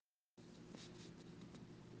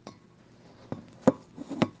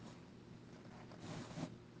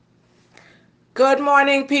Good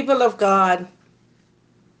morning, people of God.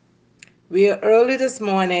 We are early this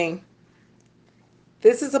morning.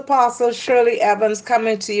 This is Apostle Shirley Evans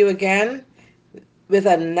coming to you again with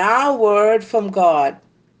a now word from God,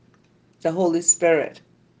 the Holy Spirit.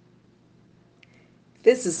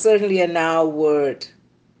 This is certainly a now word.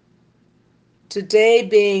 Today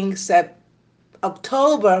being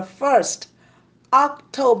October 1st,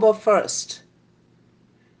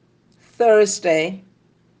 Thursday,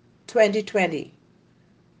 2020.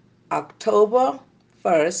 October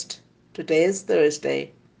 1st, today is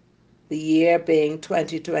Thursday, the year being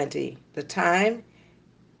 2020. The time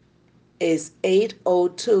is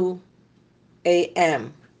 8:02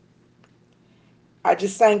 a.m. I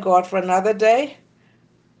just thank God for another day.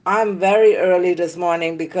 I'm very early this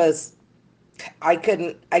morning because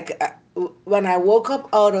when I woke up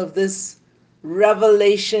out of this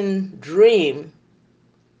revelation dream,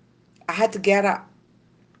 I had to get up.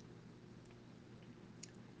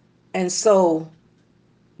 And so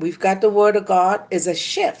we've got the word of God. It's a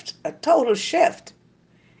shift, a total shift.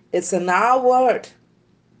 It's an our word.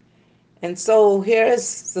 And so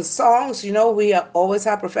here's the songs. We always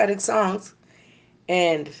have prophetic songs.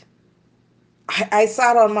 And I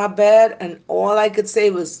sat on my bed and all I could say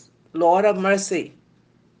was, Lord of mercy.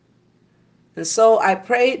 And so I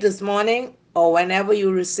prayed this morning, or whenever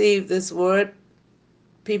you receive this word,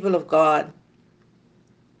 people of God,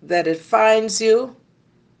 that it finds you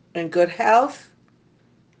in good health,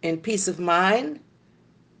 in peace of mind,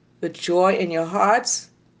 with joy in your hearts,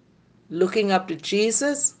 looking up to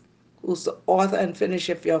Jesus, who's the author and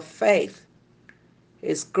finisher of your faith.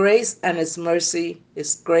 His grace and His mercy,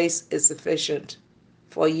 His grace is sufficient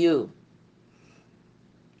for you.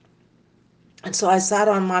 And so I sat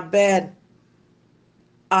on my bed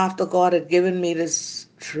after God had given me this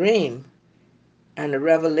dream and a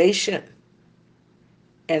revelation.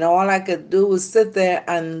 And all I could do was sit there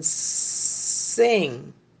and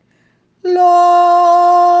sing,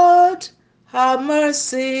 Lord, have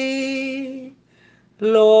mercy.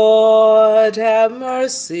 Lord, have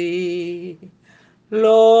mercy.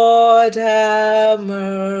 Lord, have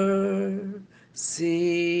mercy.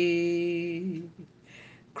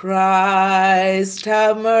 Christ,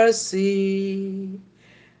 have mercy.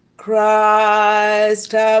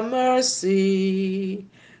 Christ, have mercy.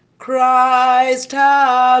 Christ,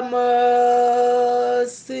 have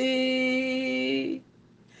mercy.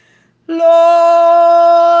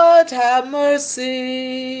 Lord, have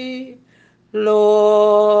mercy.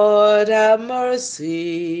 Lord, have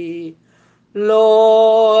mercy.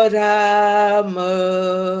 Lord, have mercy.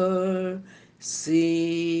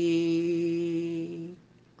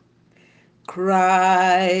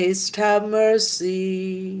 Christ, have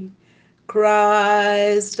mercy.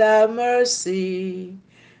 Christ, have mercy.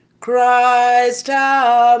 Christ,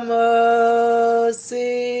 have mercy.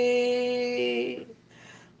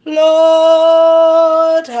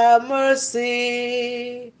 Lord, have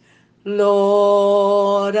mercy.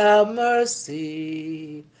 Lord, have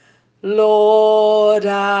mercy. Lord,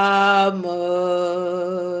 have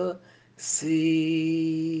mercy.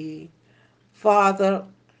 Father,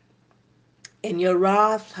 in your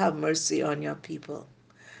wrath, have mercy on your people.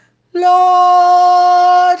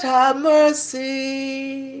 Lord, have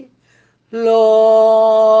mercy.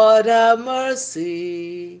 Lord, have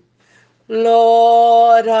mercy.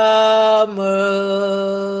 Lord, have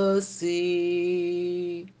mercy.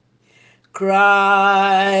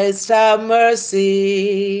 Christ, have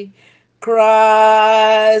mercy.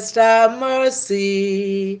 Christ, have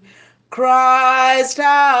mercy. Christ,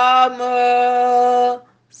 have mercy.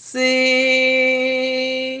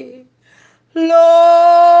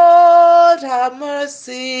 Lord, have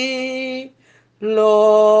mercy.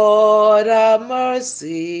 Lord, have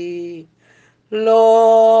mercy.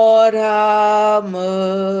 Lord, have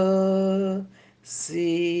mercy.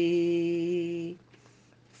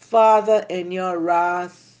 Father, in your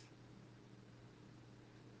wrath,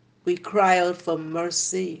 we cry out for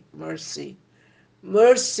mercy, mercy.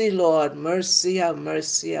 Mercy, Lord, mercy, have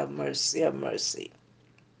mercy, have mercy, have mercy.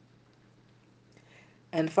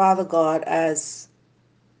 And Father God, as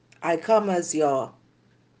I come as your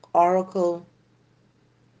oracle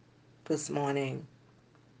this morning,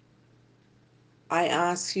 I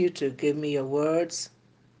ask you to give me your words.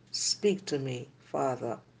 Speak to me,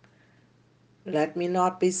 Father. Let me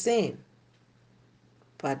not be seen,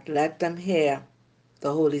 but let them hear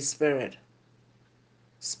the Holy Spirit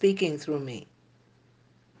speaking through me.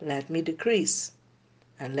 Let me decrease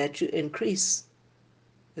and let you increase.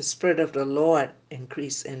 The Spirit of the Lord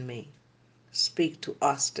increase in me. Speak to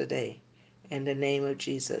us today in the name of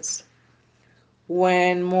Jesus.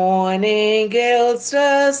 When morning gilds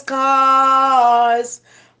the skies,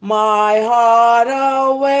 my heart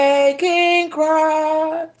awaking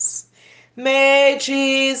cries, may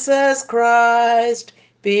Jesus Christ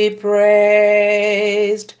be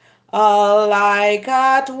praised, alike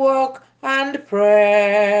at work and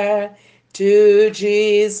prayer. To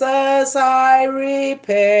Jesus I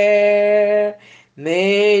repair.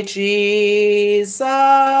 May Jesus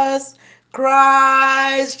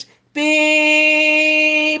Christ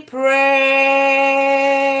be praised.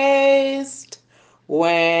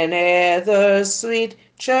 Whenever sweet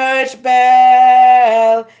church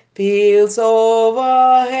bell peals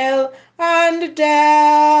over hill and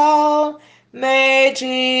dell, may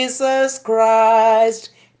Jesus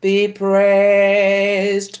Christ be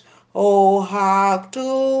praised. Oh, hark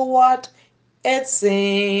to what it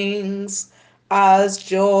sings, as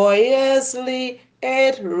joyously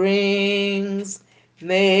it rings.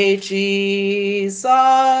 May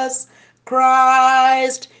Jesus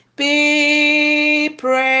Christ be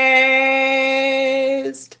praised.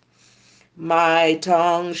 My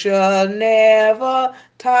tongue shall never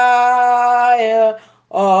tire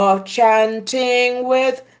of chanting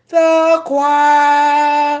with the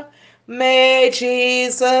choir. May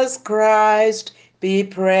Jesus Christ be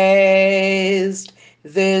praised.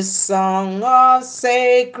 This song of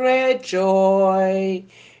sacred joy,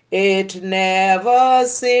 it never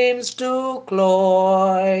seems to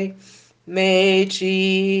cloy. May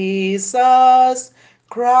Jesus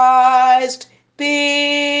Christ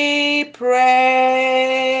be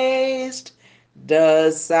praised.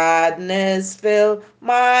 Does sadness fill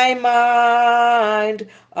my mind?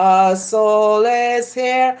 A solace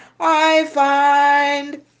here I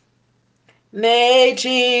find. May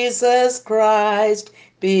Jesus Christ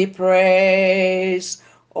be praised.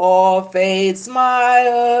 Or fades my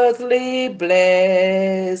earthly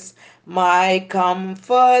bliss, my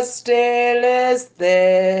comfort still is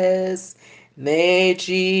this. May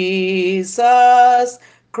Jesus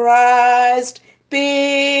Christ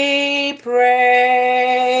be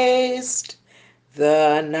praised.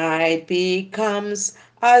 The night becomes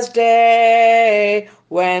as day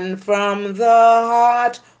when from the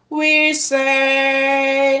heart we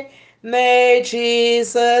say, may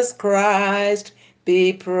Jesus Christ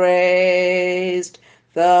be praised.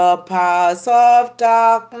 The powers of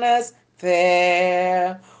darkness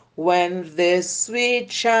fair when this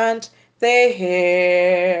sweet chant they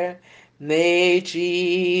hear. May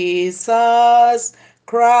Jesus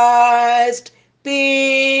Christ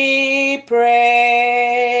be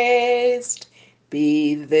praised.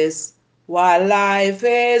 Be this while life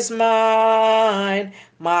is mine,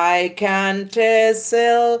 my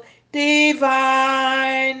canticle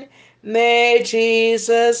divine. May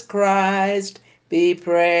Jesus Christ be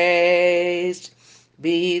praised.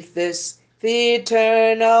 Be this the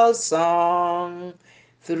eternal song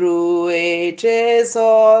through ages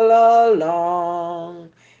all along.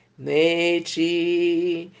 May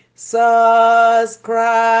Jesus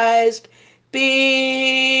Christ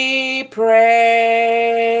be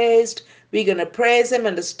praised. We're going to praise him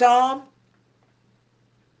in the storm.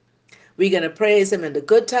 We're going to praise him in the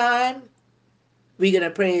good time. We're going to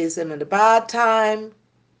praise him in the bad time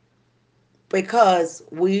because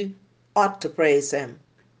we ought to praise him.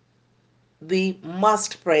 We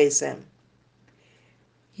must praise him.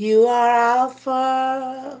 You are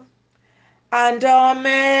Alpha and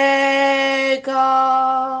Omega.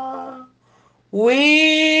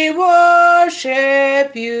 We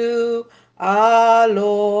worship you, our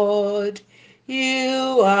Lord.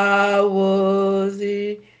 You are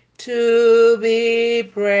worthy to be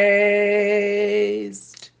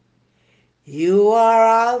praised. You are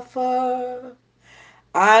Alpha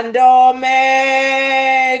and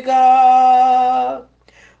Omega.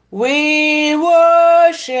 We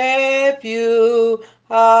worship you,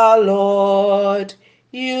 our Lord.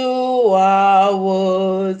 You are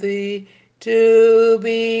worthy to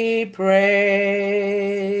be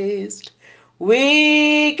praised.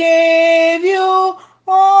 We give you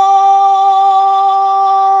all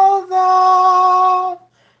the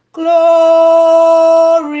glory.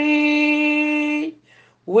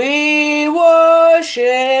 We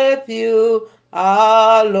worship you,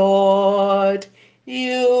 our Lord.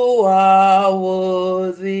 You are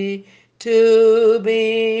worthy to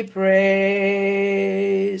be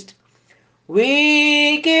praised.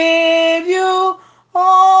 We give you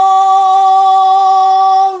all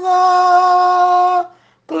the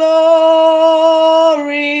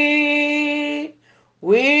glory.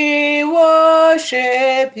 We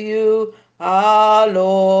worship you, our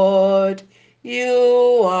Lord.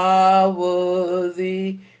 You are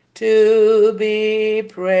worthy to be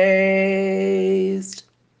praised.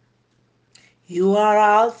 You are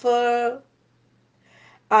Alpha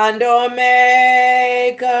and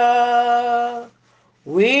Omega.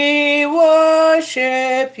 We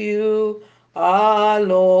worship you, our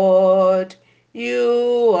Lord.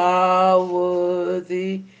 You are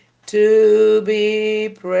worthy to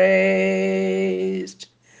be praised.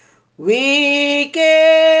 We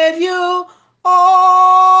give you all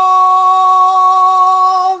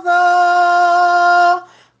the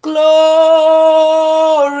glory.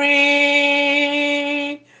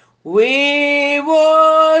 We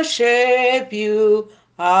worship you,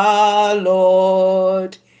 our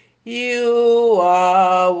Lord. You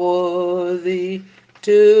are worthy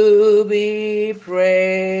to be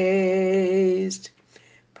praised.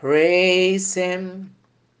 Praise him,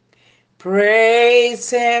 praise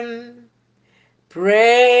him,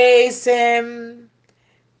 praise him,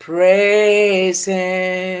 praise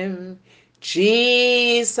him.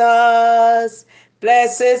 Jesus,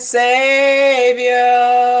 blessed Savior,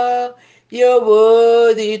 you're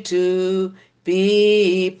worthy to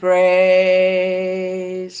be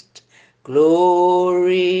praised.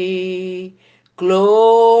 Glory,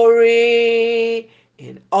 glory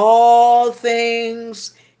in all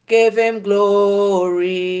things. Give him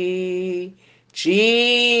glory.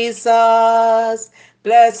 Jesus,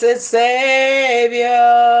 blessed Savior,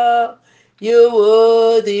 you're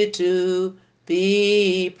worthy to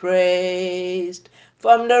be praised.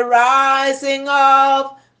 From the rising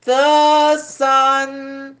of the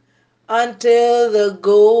sun until the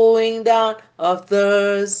going down of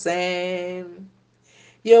the same.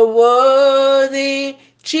 You're worthy,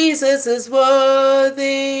 Jesus is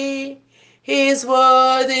worthy. He's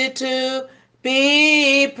worthy to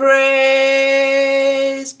be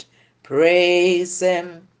praised. Praise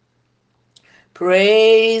him,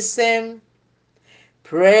 praise him,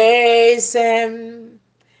 praise him,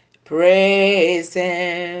 praise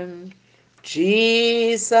him.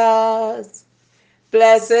 Jesus,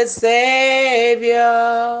 blessed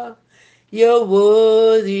Savior, you're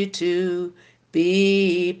worthy to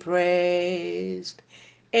be praised.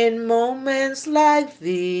 In moments like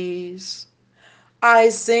these, I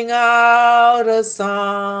sing out a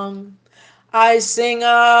song. I sing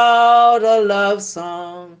out a love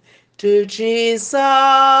song to Jesus.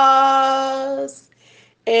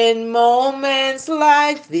 In moments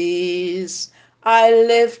like these, I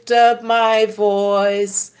lift up my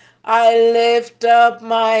voice. I lift up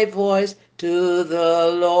my voice to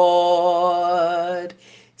the Lord,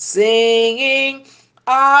 singing,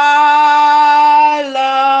 I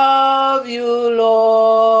love you,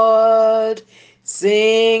 Lord.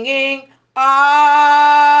 Singing,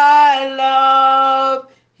 I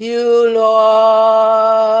love you,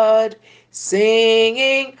 Lord.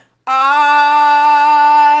 Singing,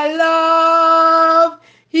 I love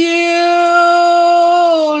you,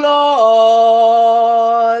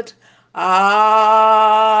 Lord.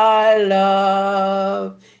 I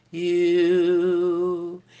love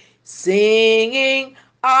you. Singing,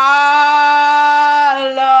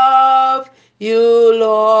 I love you,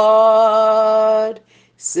 Lord.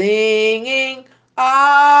 Singing,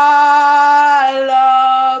 I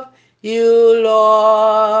love you,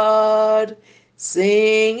 Lord.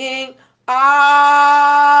 Singing,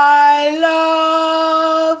 I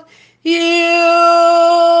love you,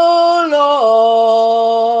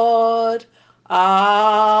 Lord.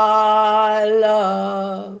 I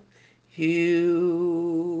love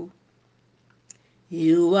you.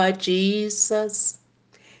 You are Jesus,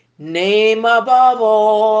 name above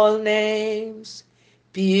all names,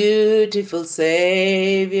 beautiful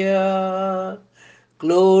Savior,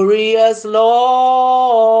 glorious Lord,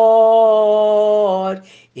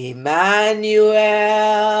 Emmanuel,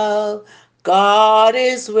 God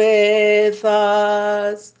is with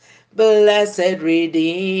us, blessed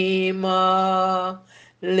Redeemer,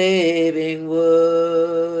 living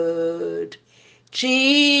Word.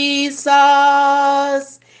 Jesus,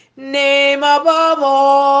 name above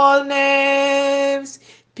all names,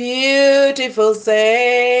 beautiful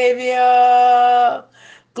Savior,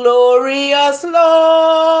 glorious Lord,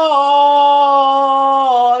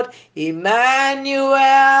 Emmanuel,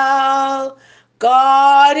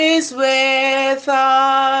 God is with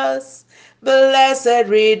us, blessed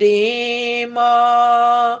Redeemer,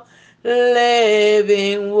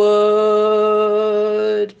 living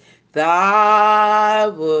Word. Thy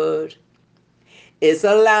word is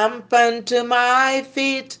a lamp unto my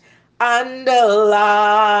feet and a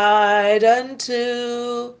light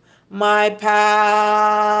unto my path.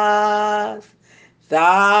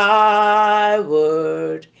 Thy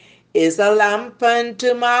word is a lamp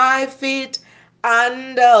unto my feet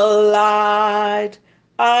and a light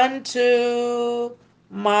unto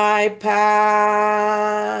my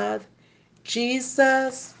path.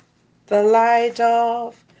 Jesus, the light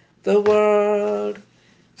of the world.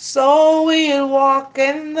 So we'll walk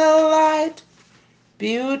in the light,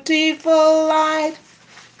 beautiful light,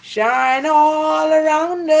 shine all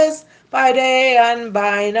around us by day and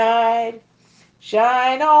by night.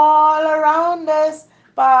 Shine all around us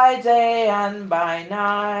by day and by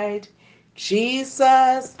night.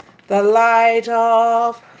 Jesus, the light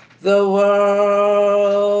of the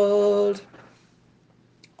world.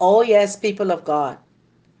 Oh, yes, people of God.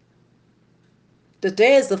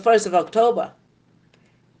 Today is the 1st of October.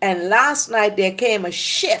 And last night there came a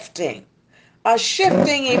shifting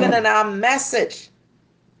even in our message.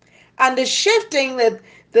 And the shifting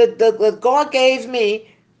that God gave me,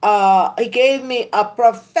 He gave me a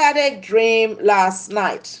prophetic dream last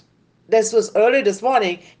night. This was early this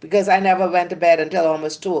morning because I never went to bed until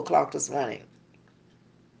almost 2 o'clock this morning.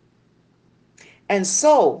 And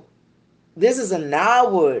so, this is a now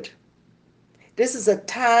word. This is a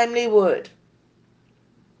timely word.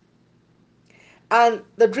 And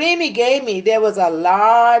the dream he gave me, there was a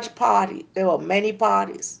large party. There were many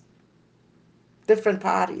parties, different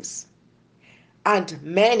parties, and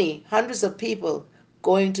many hundreds of people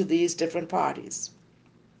going to these different parties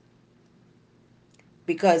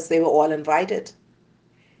because they were all invited.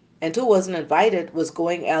 And who wasn't invited was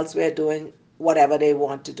going elsewhere doing whatever they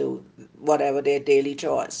want to do, whatever their daily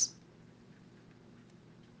chores.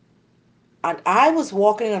 And I was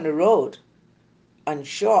walking on the road, and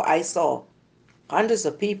sure, I saw hundreds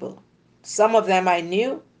of people. Some of them I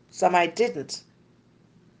knew, some I didn't.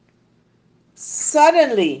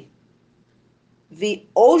 Suddenly, the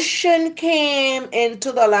ocean came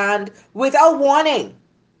into the land without warning.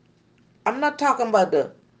 I'm not talking about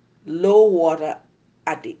the low water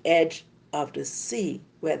at the edge of the sea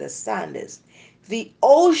where the sand is. The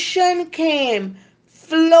ocean came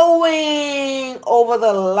flowing over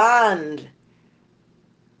the land.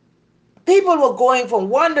 People were going from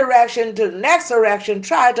one direction to the next direction,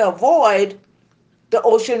 trying to avoid the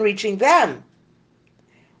ocean reaching them.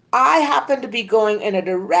 I happened to be going in a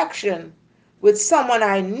direction with someone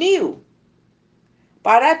I knew.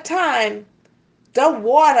 By that time, the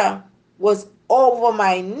water was over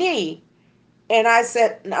my knee, and I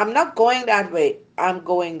said, I'm not going that way. I'm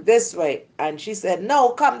going this way. And she said, no,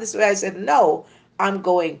 come this way. I said, no, I'm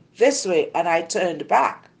going this way. And I turned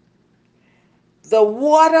back. The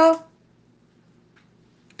water,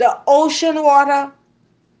 the ocean water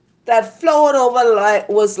that flowed over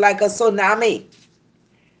was like a tsunami.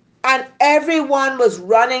 And everyone was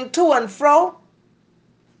running to and fro,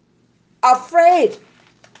 afraid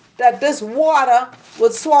that this water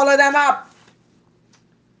would swallow them up.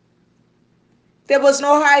 There was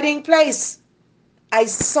no hiding place. I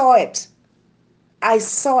saw it. I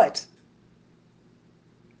saw it.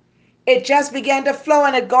 It just began to flow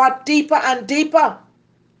and it got deeper and deeper.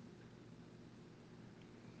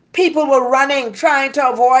 People were running, trying to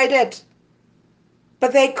avoid it,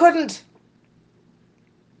 but they couldn't.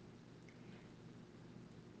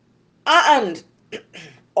 And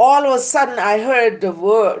all of a sudden I heard the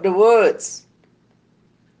words.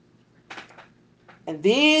 And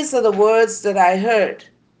these are the words that I heard.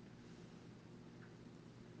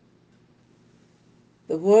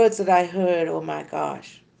 The words that I heard, oh my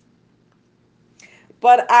gosh.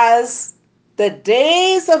 But as the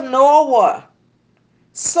days of Noah,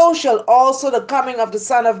 so shall also the coming of the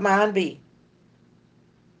Son of Man be.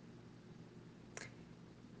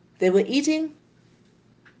 They were eating,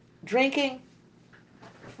 drinking,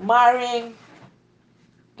 marrying,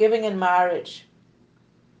 giving in marriage.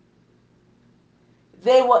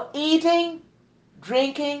 They were eating,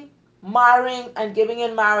 drinking, marrying, and giving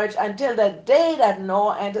in marriage until the day that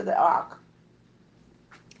Noah entered the ark.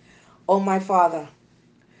 Oh, my Father.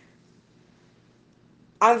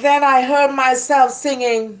 And then I heard myself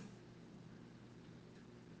singing,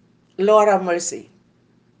 Lord have mercy,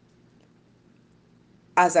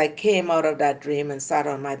 as I came out of that dream and sat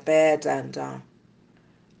on my bed, and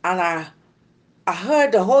I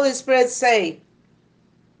heard the Holy Spirit say,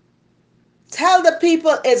 tell the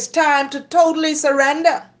people it's time to totally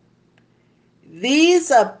surrender.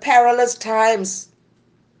 These are perilous times.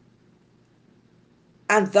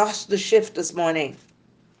 And thus the shift this morning.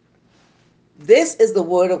 This is the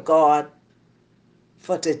word of God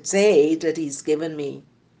for today that He's given me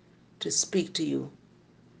to speak to you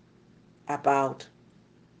about.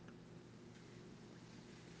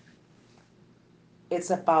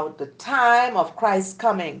 It's about the time of Christ's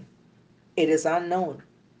coming. It is unknown.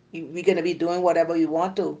 We're going to be doing whatever we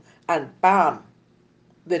want to, and bam,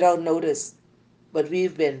 without notice, but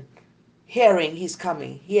we've been hearing he's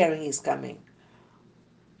coming, hearing he's coming.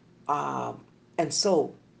 And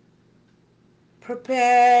so,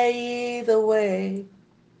 prepare ye the way,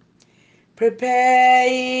 prepare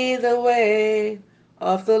ye the way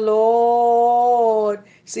of the Lord.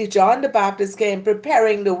 See, John the Baptist came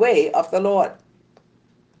preparing the way of the Lord.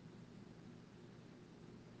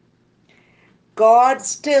 God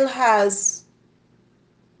still has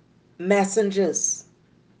messengers,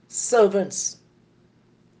 servants,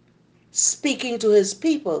 speaking to his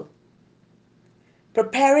people,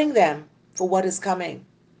 preparing them for what is coming.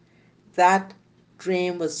 That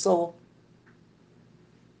dream was so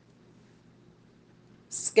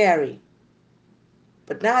scary.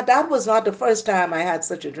 But now that was not the first time I had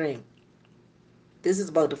such a dream. This is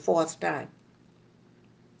about the fourth time.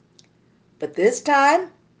 But this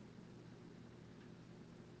time,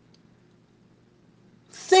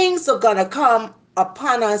 things are going to come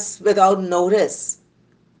upon us without notice.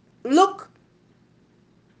 Look,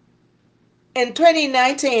 in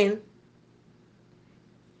 2019,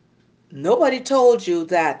 nobody told you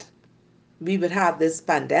that we would have this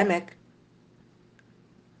pandemic.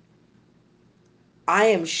 I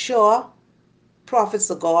am sure prophets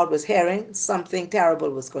of God was hearing something terrible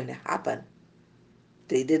was going to happen.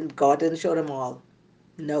 God didn't show them all.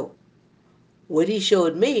 No. What he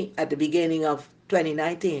showed me at the beginning of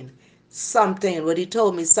 2019, what he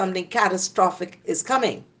told me, something catastrophic is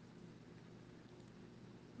coming.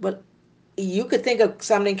 But you could think of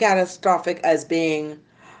something catastrophic as being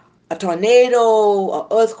a tornado, an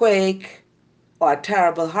earthquake, or a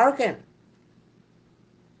terrible hurricane.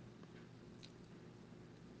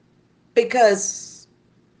 Because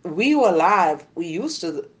we were alive, we used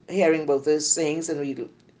to hearing about those things and we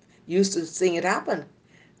used to seeing it happen.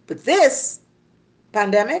 But this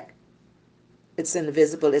pandemic, it's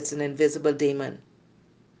invisible, it's an invisible demon.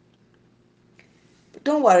 But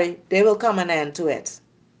don't worry, there will come an end to it.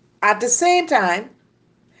 At the same time,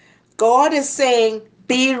 God is saying,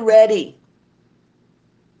 be ready.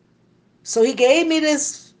 So he gave me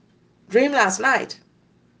this dream last night.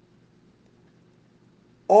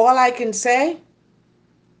 All I can say,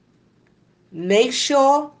 make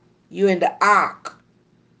sure you're in the ark.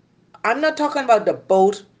 I'm not talking about the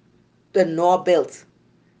boat that Noah built.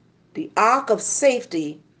 The ark of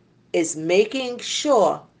safety is making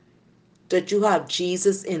sure that you have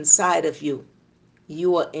Jesus inside of you.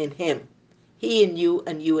 You are in him. He in you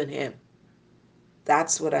and you in him.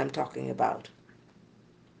 That's what I'm talking about.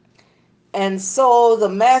 And so the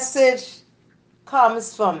message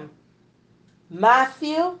comes from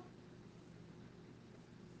Matthew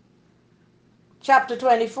chapter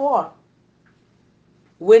 24.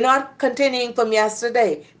 We're not continuing from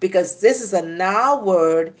yesterday because this is a now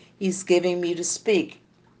word he's giving me to speak.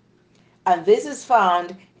 And this is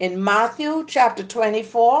found in Matthew chapter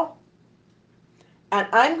 24. And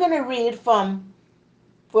I'm going to read from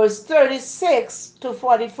verse 36 to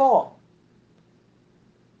 44.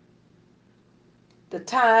 The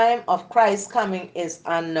time of Christ's coming is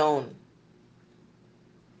unknown.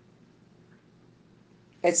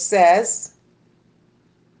 It says,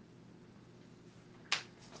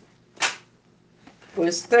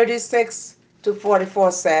 verse 36 to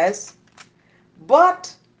 44 says,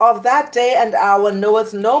 but of that day and hour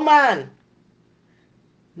knoweth no man,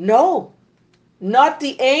 no, not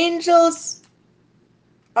the angels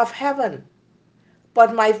of heaven,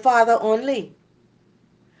 but my Father only.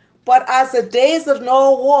 But as the days of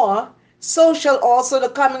Noah were, so shall also the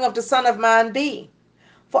coming of the Son of Man be.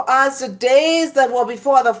 For as the days that were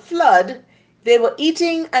before the flood, they were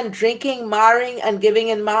eating and drinking, marrying and giving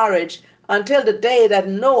in marriage, until the day that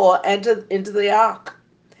Noah entered into the ark,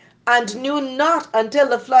 and knew not until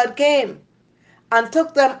the flood came, and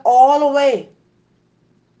took them all away.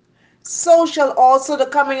 So shall also the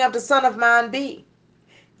coming of the Son of Man be.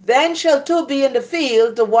 Then shall two be in the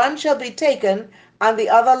field, the one shall be taken, and the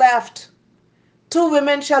other left. Two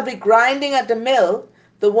women shall be grinding at the mill,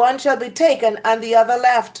 the one shall be taken, and the other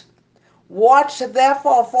left. Watch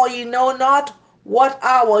therefore, for ye know not what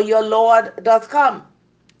hour your Lord doth come.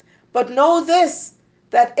 But know this,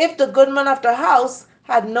 that if the goodman of the house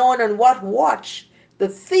had known in what watch the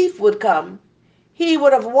thief would come, he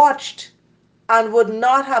would have watched, and would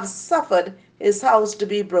not have suffered his house to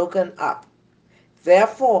be broken up.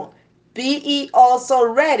 Therefore, be ye also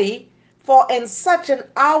ready, for in such an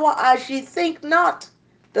hour as ye think not,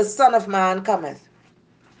 the Son of Man cometh.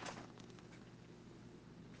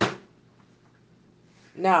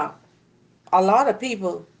 Now, a lot of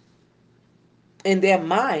people, in their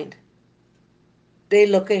mind, they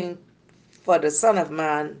looking for the Son of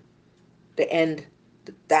Man, the end,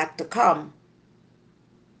 that to come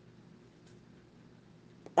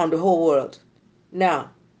on the whole world. Now,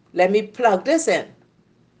 let me plug this in.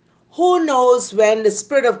 Who knows when the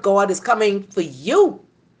Spirit of God is coming for you?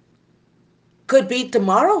 Could be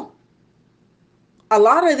tomorrow. A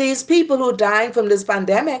lot of these people who are dying from this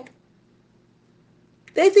pandemic,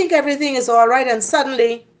 they think everything is all right, and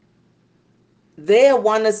suddenly they are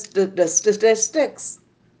one of the statistics.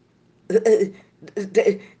 And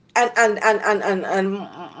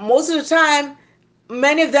most of the time,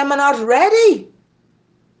 many of them are not ready.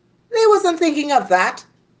 They wasn't thinking of that.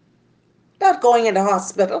 Not going in the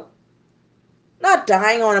hospital. Not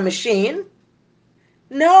dying on a machine.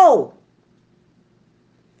 No.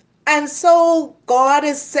 And so God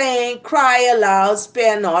is saying, cry aloud,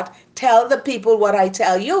 spare not. Tell the people what I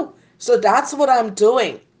tell you. So that's what I'm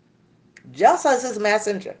doing. Just as his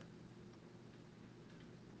messenger.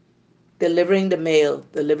 Delivering the mail,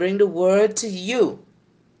 delivering the word to you.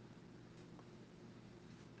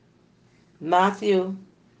 Matthew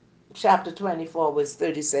chapter 24, verse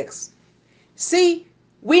 36. See,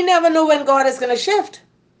 we never know when God is going to shift.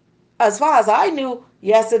 As far as I knew,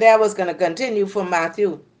 yesterday I was going to continue from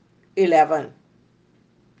Matthew 11.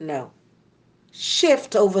 No.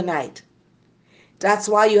 Shift overnight. That's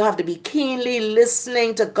why you have to be keenly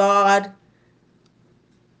listening to God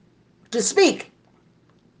to speak.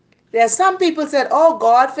 There are some people said, oh,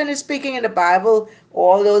 God finished speaking in the Bible.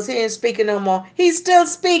 All those he ain't speaking no more. He's still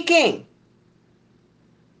speaking.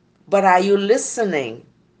 But are you listening?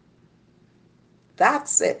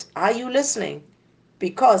 That's it. Are you listening?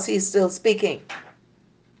 Because he's still speaking.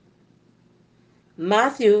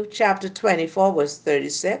 Matthew chapter 24, verse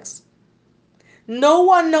 36. No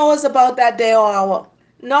one knows about that day or hour,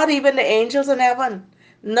 not even the angels in heaven,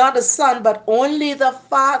 not the Son, but only the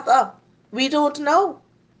Father. We don't know.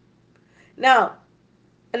 Now,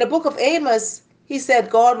 in the book of Amos, he said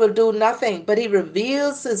God will do nothing, but he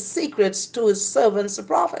reveals his secrets to his servants, the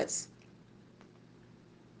prophets.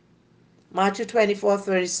 Matthew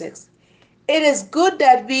 24:36. It is good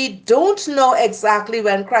that we don't know exactly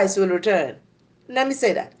when Christ will return. Let me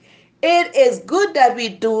say that. It is good that we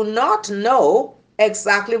do not know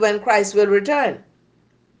exactly when Christ will return.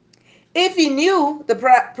 If we knew the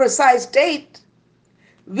precise date,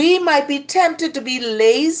 we might be tempted to be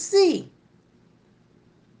lazy.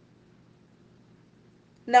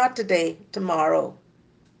 Not today, tomorrow.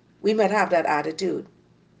 We might have that attitude.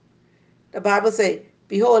 The Bible says,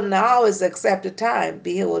 behold, now is the accepted time.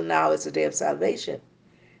 Behold, now is the day of salvation.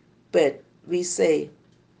 But we say,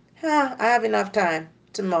 I have enough time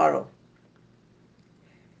tomorrow.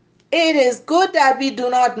 It is good that we do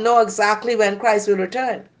not know exactly when Christ will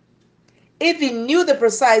return. If we knew the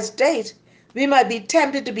precise date, we might be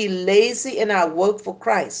tempted to be lazy in our work for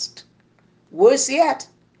Christ. Worse yet,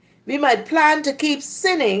 we might plan to keep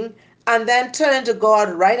sinning and then turn to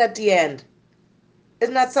God right at the end.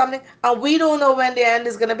 Isn't that something? And we don't know when the end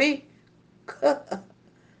is going to be.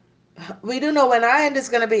 We don't know when our end is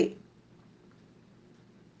going to be.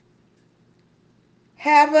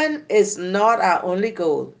 Heaven is not our only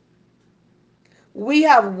goal. We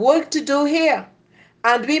have work to do here,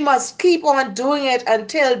 and we must keep on doing it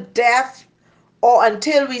until death or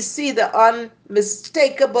until we see the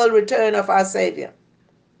unmistakable return of our Savior.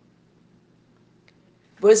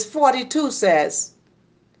 Verse 42 says,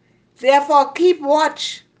 therefore keep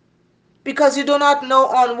watch, because you do not know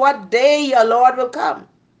on what day your Lord will come.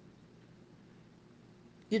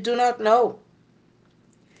 You do not know.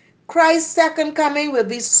 Christ's second coming will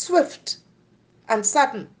be swift and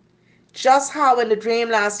sudden. Just how in the dream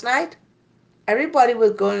last night, everybody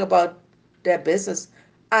was going about their business,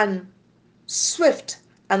 and swift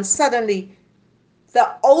and suddenly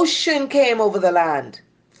the ocean came over the land,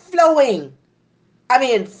 flowing,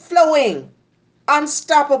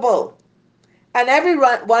 unstoppable. And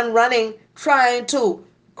everyone running, trying to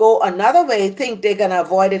go another way, think they're going to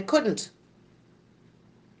avoid it, couldn't.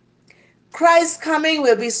 Christ's coming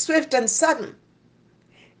will be swift and sudden.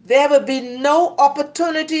 There will be no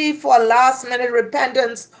opportunity for last-minute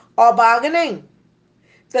repentance or bargaining.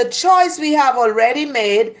 The choice we have already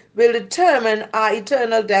made will determine our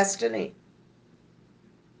eternal destiny.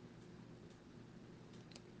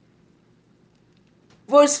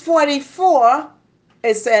 Verse 44,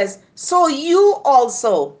 it says, so you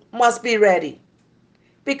also must be ready,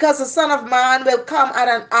 because the Son of Man will come at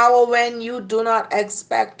an hour when you do not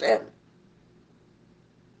expect him.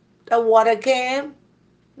 The water came,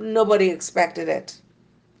 nobody expected it.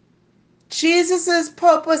 Jesus'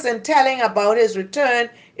 purpose in telling about his return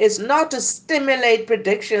is not to stimulate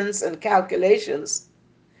predictions and calculations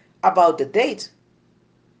about the date,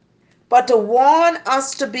 but to warn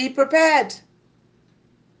us to be prepared.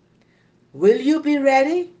 Will you be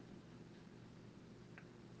ready?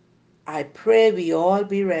 I pray we all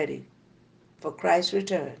be ready for Christ's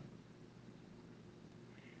return.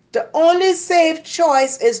 The only safe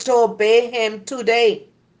choice is to obey him today.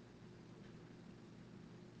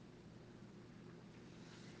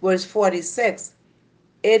 Verse 46,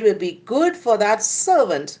 it will be good for that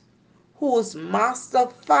servant whose master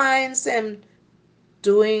finds him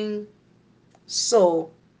doing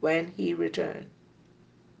so when he returns.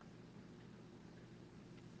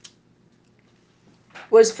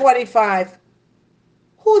 Verse 45,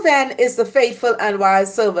 who then is the faithful and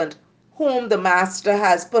wise servant whom the master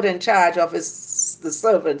has put in charge of the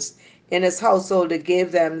servants in his household to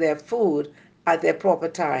give them their food at their proper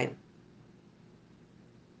time?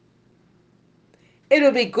 It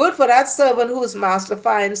will be good for that servant whose master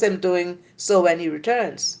finds him doing so when he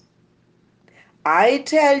returns. I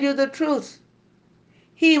tell you the truth,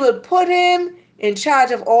 he will put him in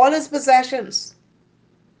charge of all his possessions.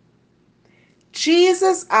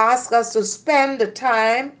 Jesus asks us to spend the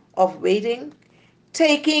time of waiting,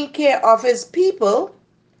 taking care of his people,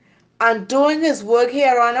 and doing his work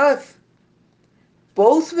here on earth,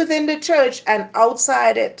 both within the church and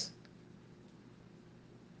outside it.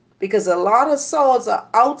 Because a lot of souls are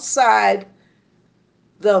outside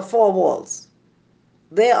the four walls.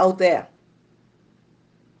 They're out there.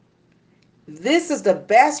 This is the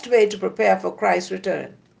best way to prepare for Christ's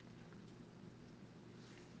return.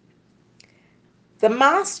 The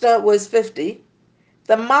master, verse 50,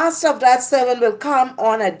 the master of that servant will come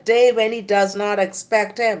on a day when he does not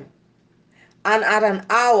expect him, and at an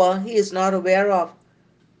hour he is not aware of.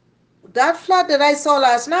 That flood that I saw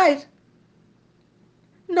last night,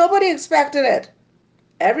 nobody expected it.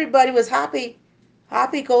 Everybody was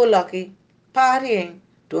happy-go-lucky, partying,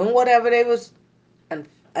 doing whatever they was, and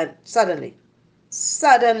suddenly,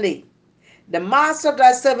 the master of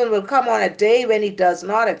that servant will come on a day when he does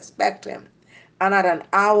not expect him, and at an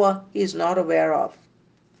hour he is not aware of.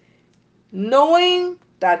 Knowing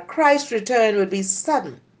that Christ's return will be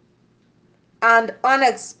sudden and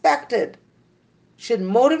unexpected should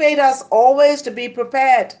motivate us always to be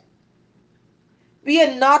prepared. We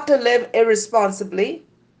are not to live irresponsibly,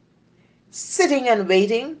 sitting and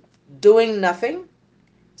waiting, doing nothing,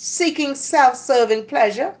 seeking self-serving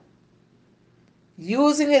pleasure,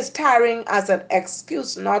 using his tarrying as an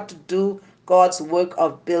excuse not to do God's work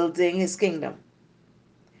of building his kingdom,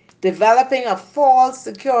 developing a false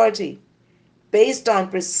security based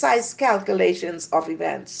on precise calculations of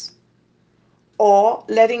events, or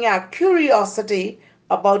letting our curiosity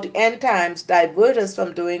about the end times divert us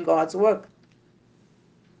from doing God's work.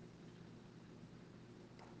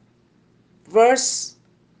 Verse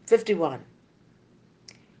 51,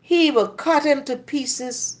 he will cut him to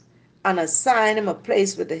pieces and assign him a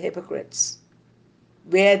place with the hypocrites,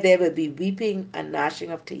 where there will be weeping and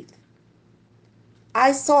gnashing of teeth.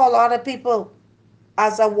 I saw a lot of people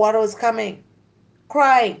as the water was coming,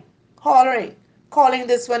 crying, hollering, calling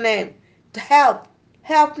this one name, to help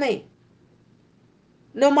me.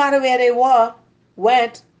 No matter where they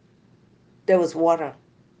went, there was water.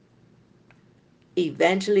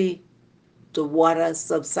 Eventually, the water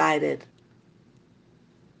subsided.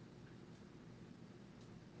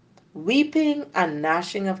 Weeping and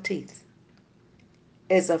gnashing of teeth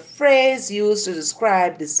is a phrase used to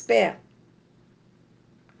describe despair.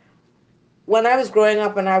 When I was growing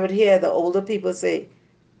up and I would hear the older people say,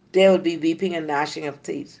 there would be weeping and gnashing of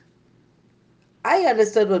teeth, I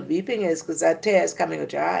understood what weeping is because that tear is coming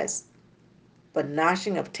with your eyes. But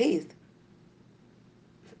gnashing of teeth,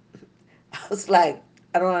 I was like,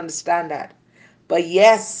 I don't understand that. But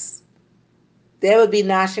yes, there would be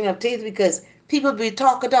gnashing of teeth because people would be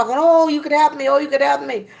talking, oh, you could help me, oh, you could help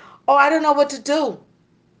me. Oh, I don't know what to do.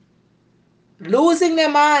 Losing their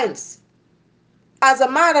minds. As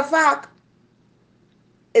a matter of fact,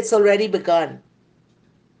 it's already begun.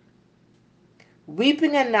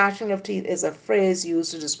 Weeping and gnashing of teeth is a phrase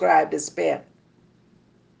used to describe despair.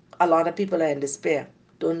 A lot of people are in despair,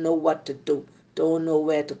 don't know what to do, don't know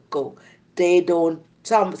where to go. They don't,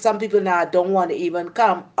 some people now don't want to even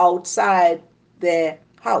come outside their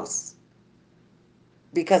house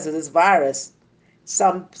because of this virus.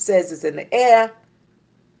 Some says it's in the air,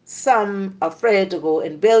 some afraid to go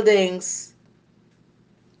in buildings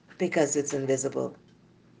because it's invisible.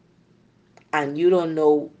 And you don't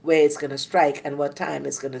know where it's going to strike and what time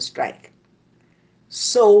it's going to strike.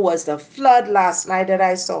 So was the flood last night that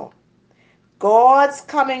I saw. God's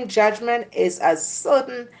coming judgment is as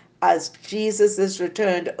certain as Jesus'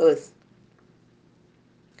 return to earth.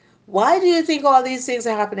 Why do you think all these things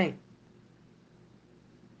are happening?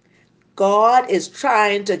 God is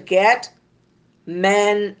trying to get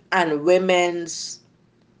men and women's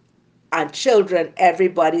and children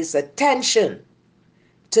everybody's attention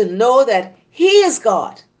to know that He is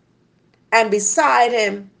God, and beside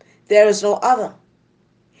Him there is no other.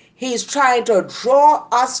 He's trying to draw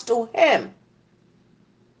us to Him,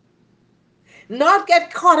 not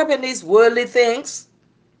get caught up in these worldly things.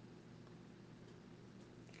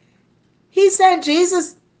 He sent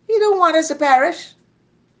Jesus. He don't want us to perish.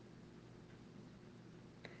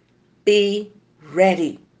 Be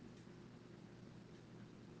ready.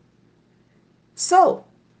 So,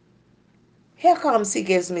 here comes, He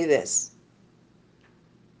gives me this.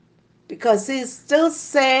 Because He's still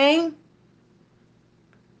saying,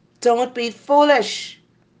 don't be foolish.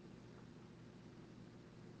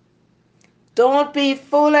 Don't be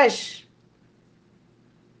foolish.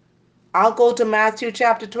 I'll go to Matthew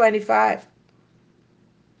chapter 25.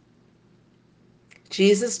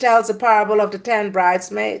 Jesus tells a parable of the 10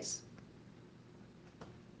 bridesmaids.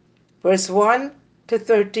 Verse 1 to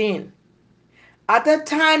 13. At that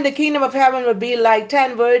time, the kingdom of heaven will be like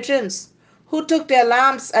 10 virgins who took their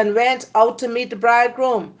lamps and went out to meet the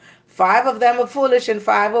bridegroom. 5 of them were foolish and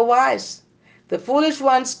 5 were wise. The foolish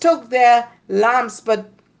ones took their lamps but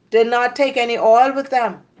did not take any oil with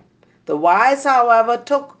them. The wise, however,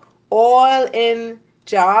 took oil in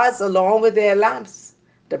jars along with their lamps.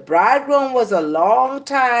 The bridegroom was a long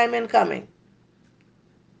time in coming.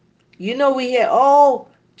 You know, we hear, oh,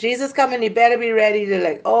 Jesus coming, you better be ready. To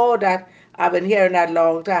like, oh, that I've been hearing that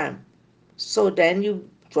long time. So then you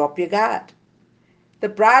drop your guard. The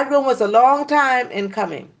bridegroom was a long time in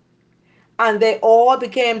coming, and they all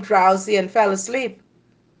became drowsy and fell asleep.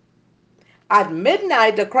 At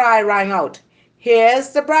midnight the cry rang out, here's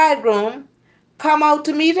the bridegroom, come out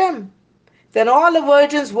to meet him. Then all the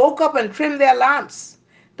virgins woke up and trimmed their lamps.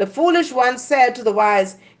 The foolish ones said to the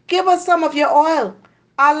wise, give us some of your oil.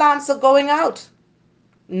 Our lamps are going out.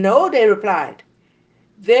 No, they replied.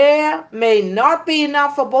 There may not be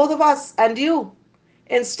enough for both of us and you.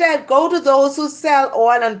 Instead, go to those who sell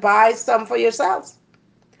oil and buy some for yourselves.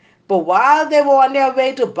 But while they were on their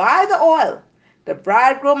way to buy the oil, the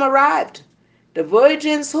bridegroom arrived. The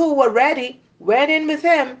virgins who were ready went in with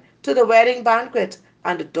him to the wedding banquet,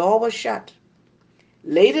 and the door was shut.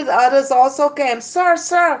 Later the others also came. Sir,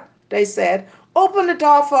 sir, they said, open the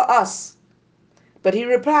door for us. But he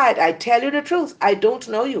replied, I tell you the truth, I don't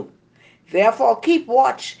know you. Therefore keep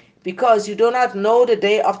watch, because you do not know the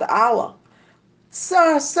day of the hour.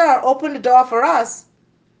 Sir, sir, open the door for us.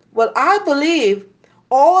 Well, I believe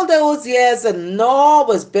all those years that Noah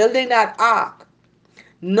was building that ark,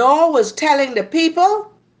 Noah was telling the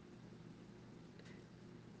people,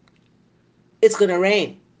 it's going to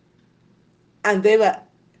rain. And they were,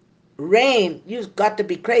 rain, you've got to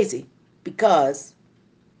be crazy, because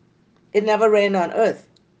it never rained on earth.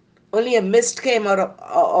 Only a mist came out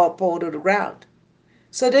of the ground.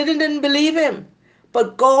 So they didn't believe him.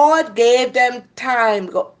 But God gave them time.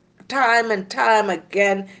 Time and time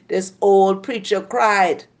again, this old preacher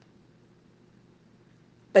cried.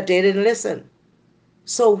 But they didn't listen.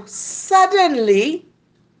 So suddenly,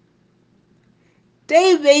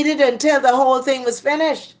 they waited until the whole thing was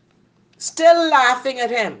finished, still laughing at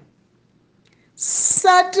him.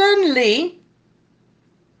 Suddenly,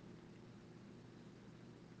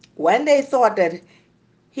 when they thought that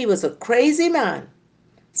he was a crazy man,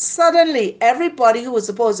 suddenly everybody who was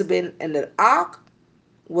supposed to be in the ark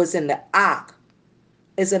was in the ark.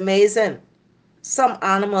 It's amazing. Some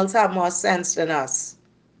animals have more sense than us,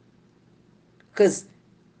 because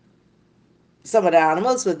some of the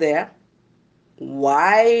animals were there.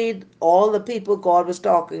 Why all the people God was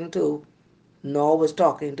talking to, Noah was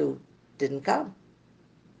talking to, didn't come?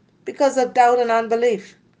 Because of doubt and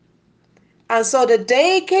unbelief. And so the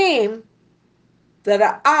day came that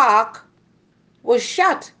the ark was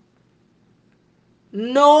shut.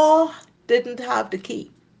 Noah didn't have the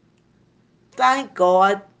key. Thank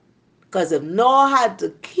God, because if Noah had the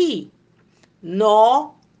key,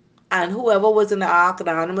 Noah and whoever was in the ark,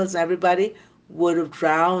 the animals and everybody, would have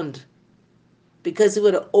drowned, because he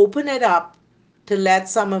would have opened it up to let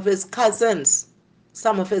some of his cousins,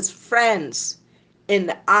 some of his friends in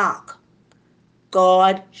the ark.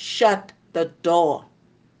 God shut the door,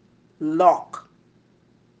 lock,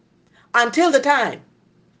 until the time.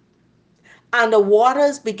 And the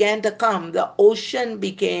waters began to come. The ocean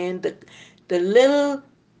began, the little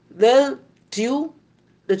dew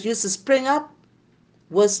that used to spring up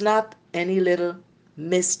was not any little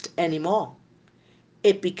mist anymore.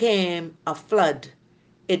 It became a flood.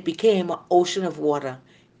 It became an ocean of water.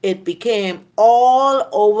 It became all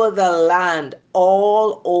over the land,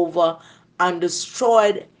 all over, and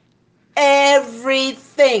destroyed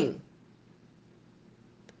everything.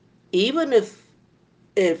 Even if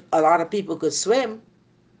if a lot of people could swim,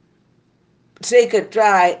 they could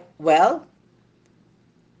try, well,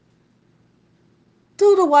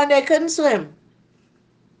 to the one that couldn't swim.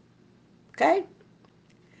 Okay?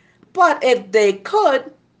 But if they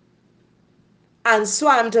could and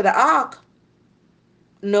swam to the ark,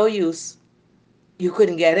 no use. You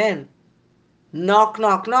couldn't get in. Knock,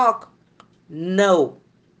 knock, knock. No.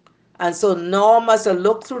 And so Noah must have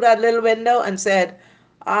looked through that little window and said,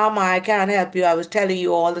 I can't help you. I was telling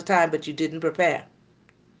you all the time, but you didn't prepare.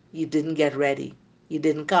 You didn't get ready. You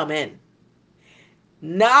didn't come in.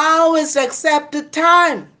 Now is the accepted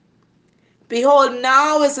time. Behold,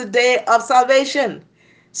 now is the day of salvation.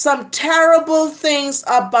 Some terrible things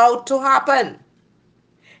about to happen.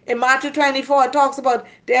 In Matthew 24, it talks about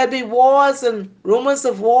there'll be wars and rumors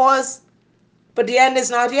of wars, but the end is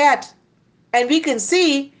not yet. And we can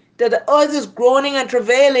see that the earth is groaning and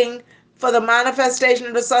travailing for the manifestation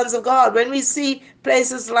of the sons of God. When we see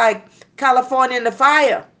places like California in the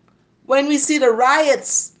fire, when we see the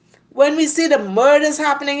riots, when we see the murders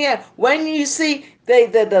happening here, when you see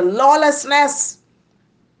the lawlessness,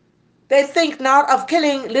 they think not of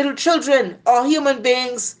killing little children or human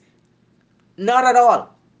beings, not at all.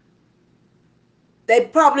 They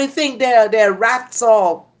probably think they're rats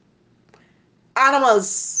or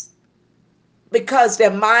animals because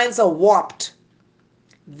their minds are warped.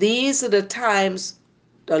 These are the times,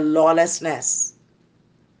 the lawlessness.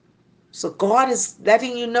 So God is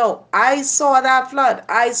letting you know, I saw that flood.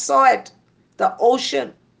 I saw it. The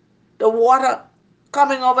ocean, the water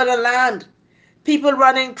coming over the land, people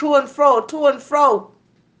running to and fro, to and fro.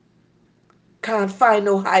 Can't find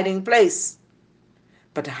no hiding place.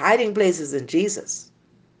 But the hiding place is in Jesus.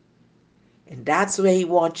 And that's where He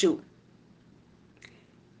wants you.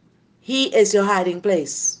 He is your hiding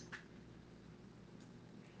place.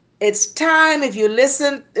 It's time, if you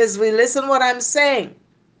listen, as we listen what I'm saying,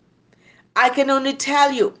 I can only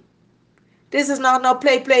tell you, this is not no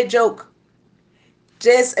play joke.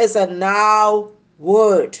 This is a now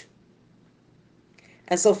word.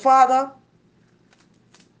 And so, Father,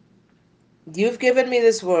 you've given me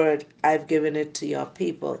this word. I've given it to your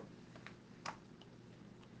people.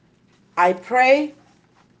 I pray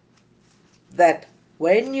that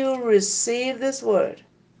when you receive this word,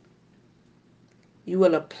 you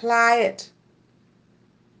will apply it.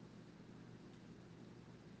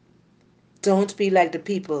 Don't be like the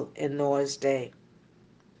people in Noah's day.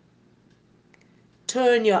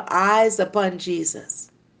 Turn your eyes upon Jesus.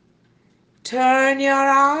 Turn your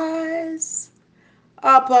eyes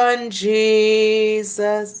upon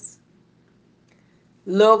Jesus.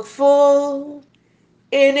 Look full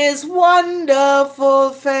in His wonderful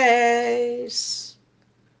face.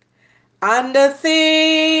 And the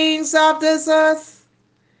things of this earth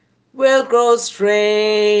will grow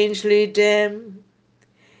strangely dim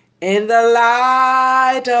in the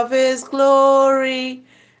light of His glory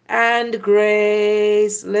and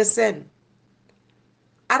grace. Listen,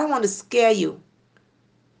 I don't want to scare you.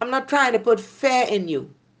 I'm not trying to put fear in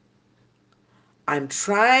you. I'm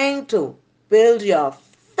trying to build your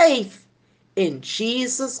faith in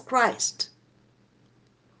Jesus Christ,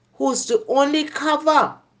 who's the only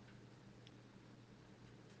cover.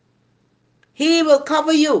 He will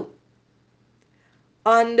cover you.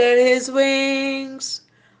 Under His wings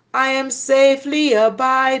I am safely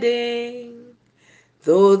abiding.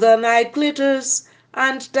 Though the night glitters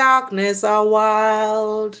and darkness are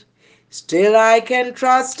wild, still I can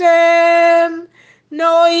trust Him.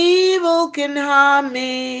 No evil can harm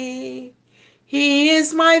me. He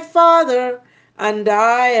is my Father, and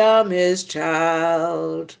I am His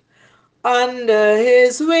child. Under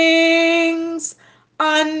His wings,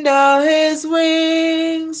 under His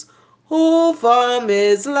wings, who from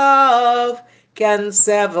His love can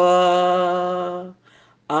sever?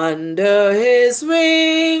 Under His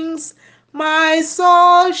wings my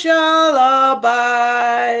soul shall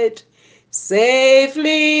abide,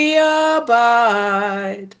 safely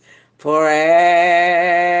abide forever.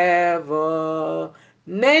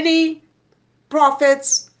 Many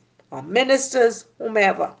prophets or ministers,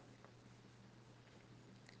 whomever,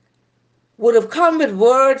 would have come with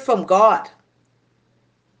word from God,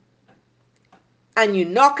 and you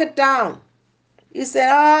knock it down. You say,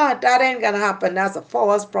 that ain't going to happen. That's a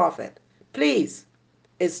false prophet. Please,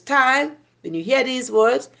 it's time when you hear these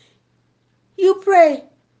words, you pray.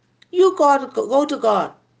 You go to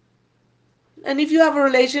God. And if you have a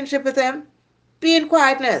relationship with Him, be in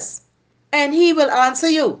quietness. And He will answer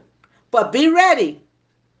you. But be ready,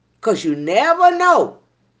 because you never know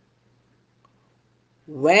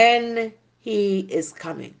when He is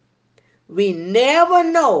coming. We never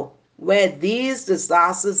know where these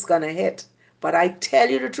disasters going to hit. But I tell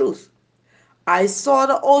you the truth, I saw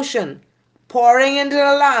the ocean pouring into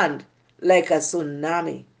the land like a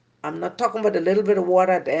tsunami. I'm not talking about a little bit of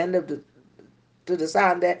water at the end of the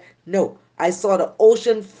sand there. No, I saw the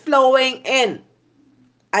ocean flowing in.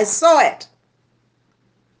 I saw it.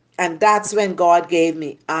 And that's when God gave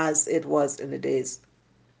me, as it was in the days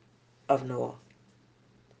of Noah.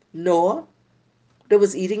 Noah, there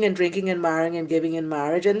was eating and drinking and marrying and giving in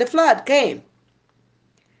marriage, and the flood came.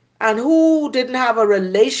 And who didn't have a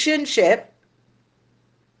relationship,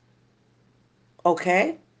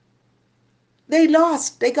 okay, they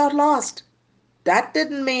got lost. That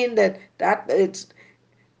didn't mean that it's,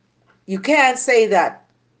 you can't say that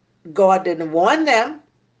God didn't warn them.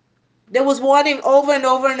 There was warning over and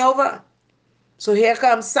over and over. So here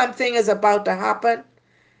comes something is about to happen.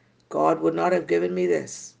 God would not have given me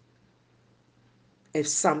this if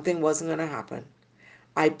something wasn't going to happen.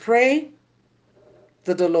 I pray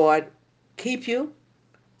that the Lord keep you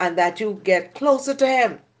and that you get closer to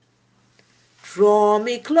Him. Draw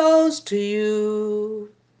me close to you,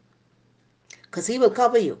 because He will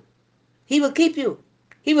cover you. He will keep you.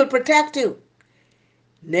 He will protect you.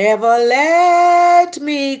 Never let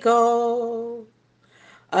me go.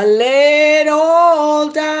 I lay it all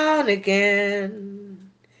down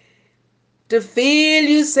again to feel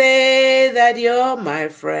you say that you're my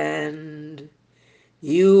friend.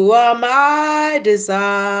 You are my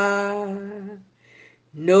desire.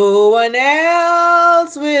 No one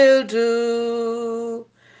else will do.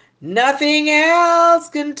 Nothing else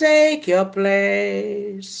can take your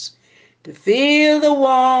place. To feel the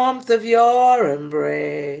warmth of your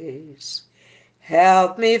embrace.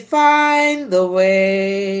 Help me find the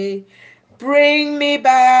way. Bring me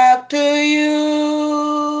back to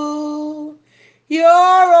you. You're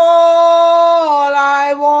all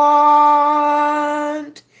I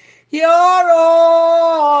want. You're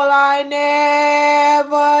all I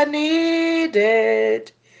never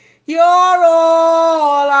needed. You're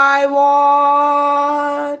all I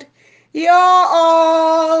want. You're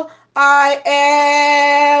all I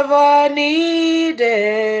ever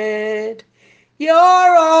needed. You're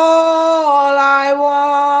all I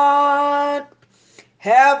want.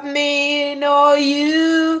 Help me know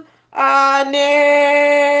you are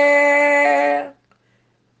near.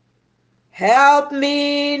 Help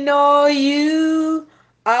me know you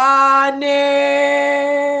are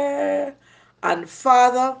near. And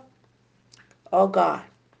Father, oh God,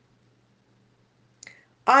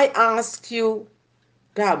 I ask you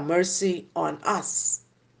to have mercy on us.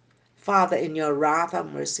 Father, in your wrath,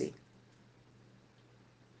 have mercy.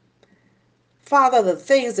 Father, the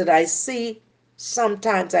things that I see,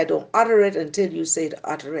 sometimes I don't utter it until you say to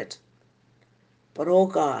utter it. But oh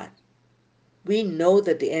God, we know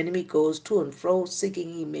that the enemy goes to and fro seeking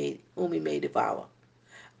whom he may devour.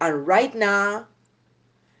 And right now,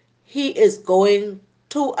 he is going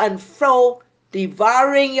to and fro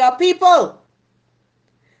devouring your people.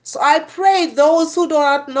 So I pray those who do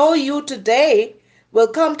not know you today will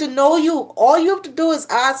come to know you. All you have to do is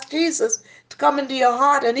ask Jesus to come into your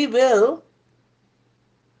heart, and He will.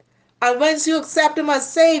 And once you accept Him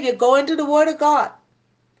as Savior, go into the Word of God.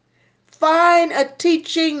 Find a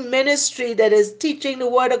teaching ministry that is teaching the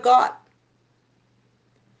Word of God.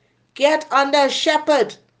 Get under a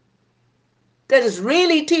shepherd that is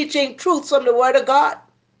really teaching truths from the Word of God.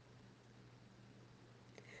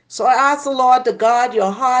 So I ask the Lord to guard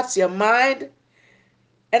your hearts, your mind,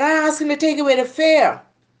 and I ask Him to take away the fear.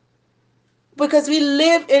 Because we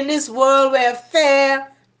live in this world where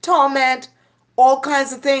fear, torment, all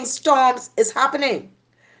kinds of things, storms is happening.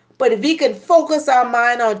 But if we can focus our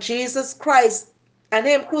mind on Jesus Christ and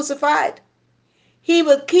Him crucified, He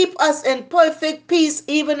will keep us in perfect peace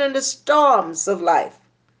even in the storms of life.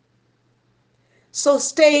 So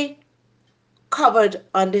stay covered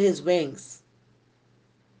under His wings.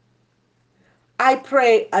 I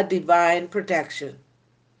pray a divine protection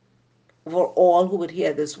for all who would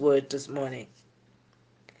hear this word this morning.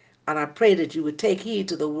 And I pray that you would take heed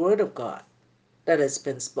to the word of God that has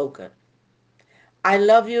been spoken. I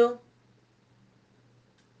love you.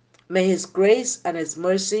 May His grace and His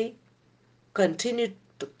mercy continue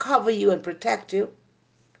to cover you and protect you.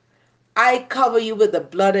 I cover you with the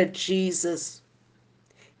blood of Jesus.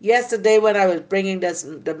 Yesterday when I was bringing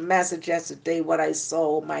the message yesterday, what I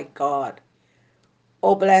saw, oh my God.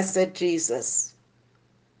 Oh, blessed Jesus.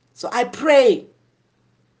 So I pray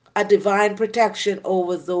a divine protection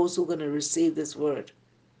over those who are going to receive this word.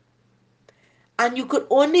 And you could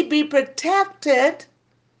only be protected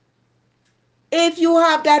if you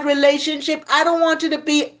have that relationship. I don't want you to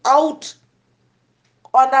be out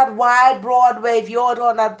on that wide, broad way. If you're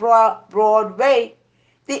on that broad way,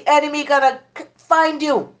 The enemy gonna find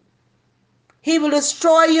you. He will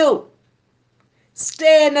destroy you.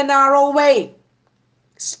 Stay in the narrow way.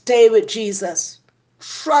 Stay with Jesus.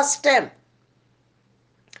 Trust him.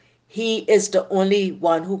 He is the only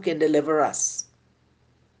one who can deliver us.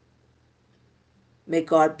 May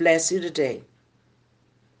God bless you today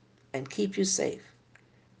and keep you safe.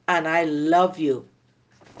 And I love you.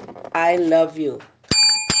 I love you.